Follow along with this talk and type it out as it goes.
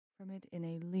from it in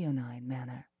a leonine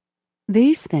manner.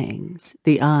 These things,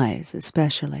 the eyes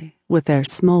especially, with their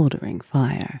smoldering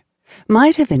fire,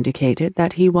 might have indicated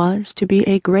that he was to be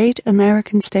a great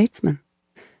American statesman.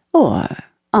 Or,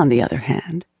 on the other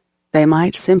hand, they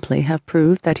might simply have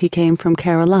proved that he came from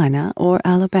Carolina or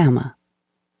Alabama.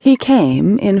 He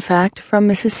came, in fact, from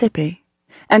Mississippi,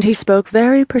 and he spoke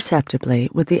very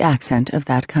perceptibly with the accent of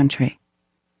that country.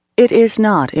 It is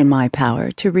not in my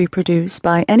power to reproduce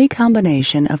by any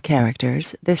combination of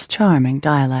characters this charming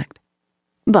dialect,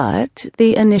 but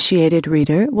the initiated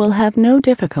reader will have no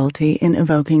difficulty in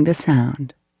evoking the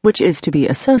sound, which is to be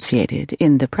associated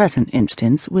in the present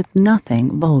instance with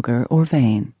nothing vulgar or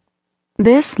vain.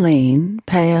 This lean,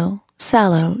 pale,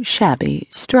 sallow, shabby,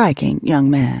 striking young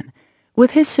man,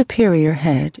 with his superior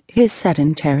head, his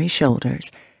sedentary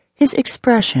shoulders, his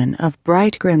expression of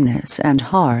bright grimness and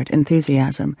hard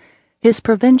enthusiasm, his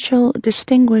provincial,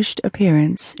 distinguished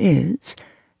appearance is,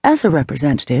 as a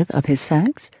representative of his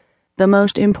sex, the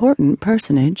most important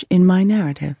personage in my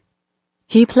narrative.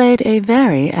 He played a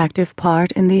very active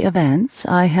part in the events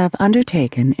I have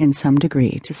undertaken in some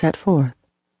degree to set forth.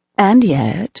 And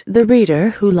yet, the reader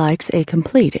who likes a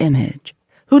complete image,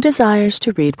 who desires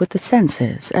to read with the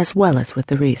senses as well as with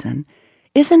the reason,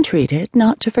 is entreated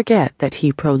not to forget that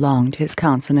he prolonged his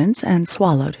consonants and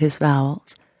swallowed his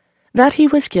vowels, that he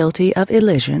was guilty of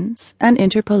elisions and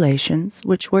interpolations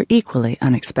which were equally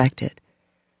unexpected,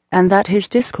 and that his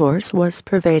discourse was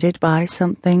pervaded by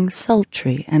something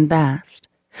sultry and vast,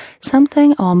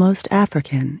 something almost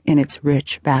African in its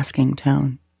rich basking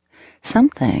tone,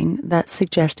 something that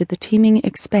suggested the teeming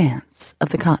expanse of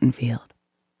the cotton field.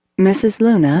 Mrs.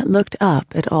 Luna looked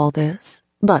up at all this,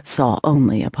 but saw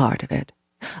only a part of it.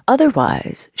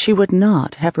 Otherwise, she would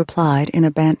not have replied in a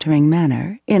bantering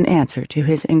manner in answer to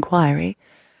his inquiry,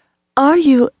 "Are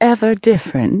you ever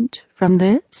different from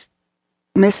this?"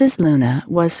 Mrs. Luna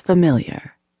was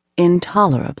familiar,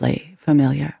 intolerably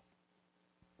familiar.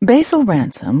 Basil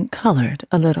Ransom colored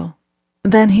a little.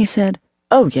 Then he said,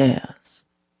 "Oh, yes.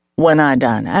 When I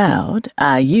dine out,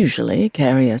 I usually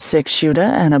carry a 6-shooter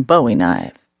and a bowie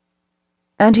knife."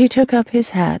 And he took up his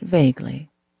hat vaguely,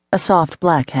 a soft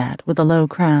black hat with a low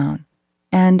crown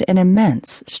and an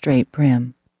immense straight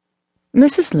brim.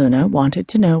 Mrs. Luna wanted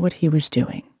to know what he was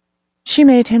doing. She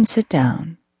made him sit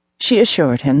down. She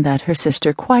assured him that her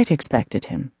sister quite expected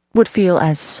him, would feel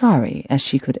as sorry as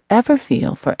she could ever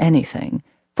feel for anything,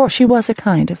 for she was a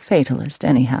kind of fatalist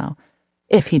anyhow,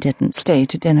 if he didn't stay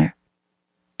to dinner.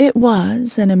 It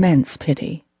was an immense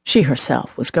pity. She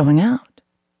herself was going out.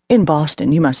 In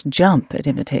Boston you must jump at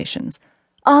invitations.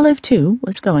 Olive, too,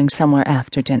 was going somewhere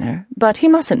after dinner, but he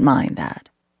mustn't mind that.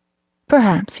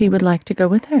 Perhaps he would like to go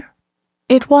with her.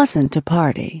 It wasn't a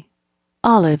party.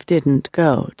 Olive didn't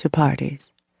go to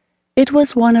parties. It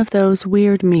was one of those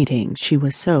weird meetings she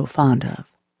was so fond of.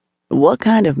 "What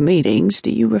kind of meetings do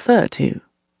you refer to?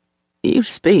 You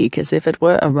speak as if it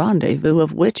were a rendezvous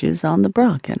of witches on the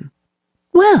Brocken."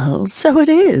 "Well, so it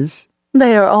is.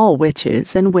 They are all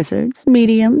witches and wizards,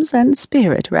 mediums and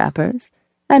spirit rappers,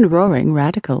 and roaring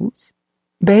radicals."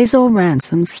 Basil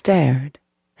Ransom stared.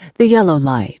 The yellow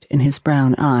light in his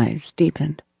brown eyes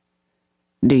deepened.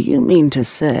 "Do you mean to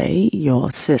say your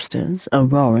sister's a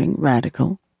roaring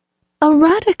radical?" "A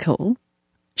radical?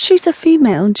 She's a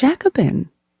female Jacobin.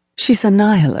 She's a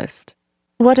nihilist.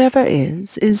 Whatever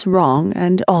is wrong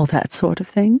and all that sort of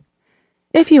thing.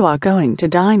 If you are going to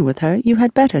dine with her, you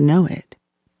had better know it."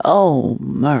 "Oh,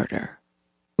 murder,"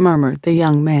 murmured the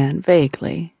young man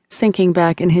vaguely, sinking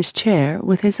back in his chair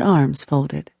with his arms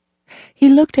folded. He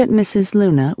looked at Mrs.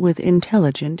 Luna with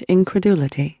intelligent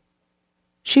incredulity.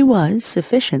 She was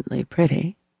sufficiently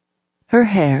pretty. Her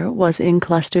hair was in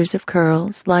clusters of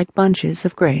curls like bunches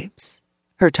of grapes.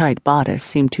 Her tight bodice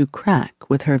seemed to crack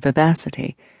with her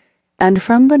vivacity, and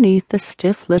from beneath the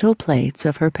stiff little plaits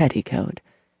of her petticoat,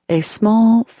 a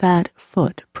small, fat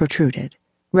foot protruded,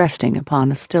 resting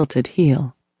upon a stilted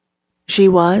heel. She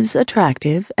was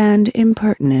attractive and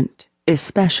impertinent,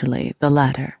 especially the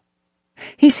latter.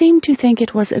 He seemed to think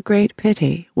it was a great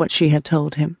pity what she had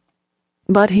told him,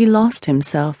 but he lost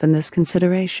himself in this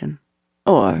consideration,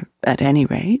 or, at any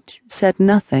rate, said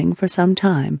nothing for some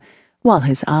time, while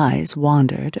his eyes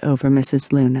wandered over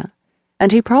Mrs. Luna,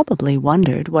 and he probably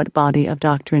wondered what body of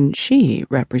doctrine she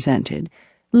represented,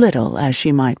 little as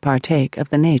she might partake of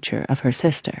the nature of her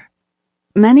sister.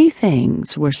 Many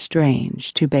things were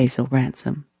strange to Basil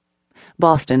Ransom.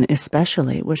 Boston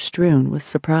especially was strewn with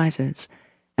surprises,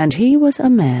 and he was a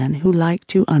man who liked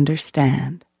to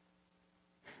understand.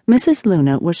 Mrs.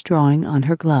 Luna was drawing on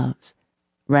her gloves.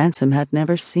 Ransom had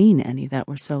never seen any that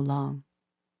were so long.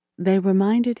 They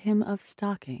reminded him of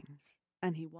stockings, and he